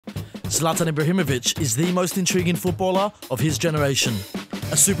Zlatan Ibrahimovic is the most intriguing footballer of his generation.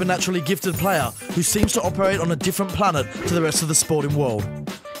 A supernaturally gifted player who seems to operate on a different planet to the rest of the sporting world.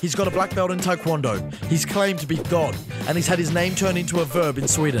 He's got a black belt in Taekwondo, he's claimed to be God, and he's had his name turned into a verb in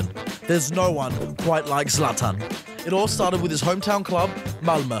Sweden. There's no one quite like Zlatan. It all started with his hometown club,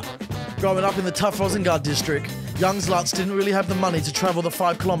 Malmö. Growing up in the tough Rosengard district, young Zlats didn't really have the money to travel the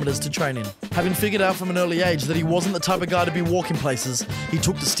 5 kilometres to training. Having figured out from an early age that he wasn't the type of guy to be walking places, he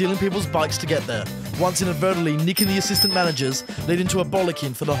took to stealing people's bikes to get there, once inadvertently nicking the assistant managers, leading to a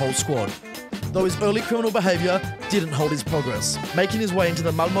bollocking for the whole squad. Though his early criminal behaviour didn't hold his progress, making his way into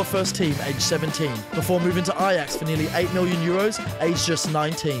the Malmö first team aged 17, before moving to Ajax for nearly €8 million aged just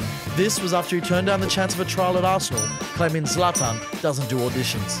 19. This was after he turned down the chance of a trial at Arsenal, claiming Zlatan doesn't do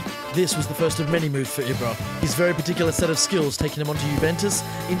auditions. This was the first of many moves for Ibra, his very particular set of skills taking him onto Juventus,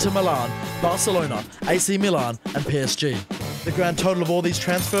 Inter Milan, Barcelona, AC Milan and PSG. The grand total of all these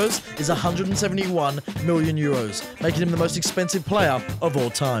transfers is €171 million, making him the most expensive player of all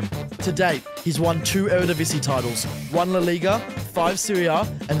time. To date, he's won 2 Eredivisie titles, 1 La Liga, 5 Serie A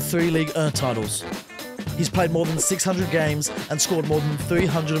and 3 Ligue 1 titles. He's played more than 600 games and scored more than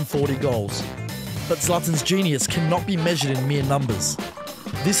 340 goals. But Zlatan's genius cannot be measured in mere numbers.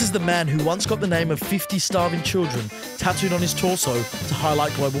 This is the man who once got the name of 50 starving children tattooed on his torso to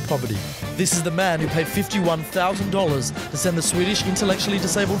highlight global poverty. This is the man who paid $51,000 to send the Swedish intellectually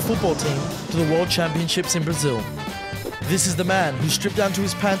disabled football team to the World Championships in Brazil. This is the man who stripped down to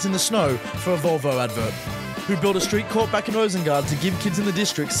his pants in the snow for a Volvo advert. Who built a street court back in Rosengard to give kids in the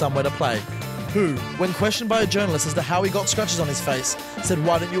district somewhere to play. Who, when questioned by a journalist as to how he got scratches on his face, said,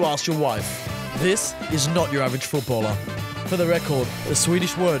 "Why don't you ask your wife?" This is not your average footballer. For the record, the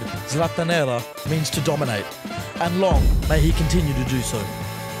Swedish word Zlatanera means to dominate, and long may he continue to do so.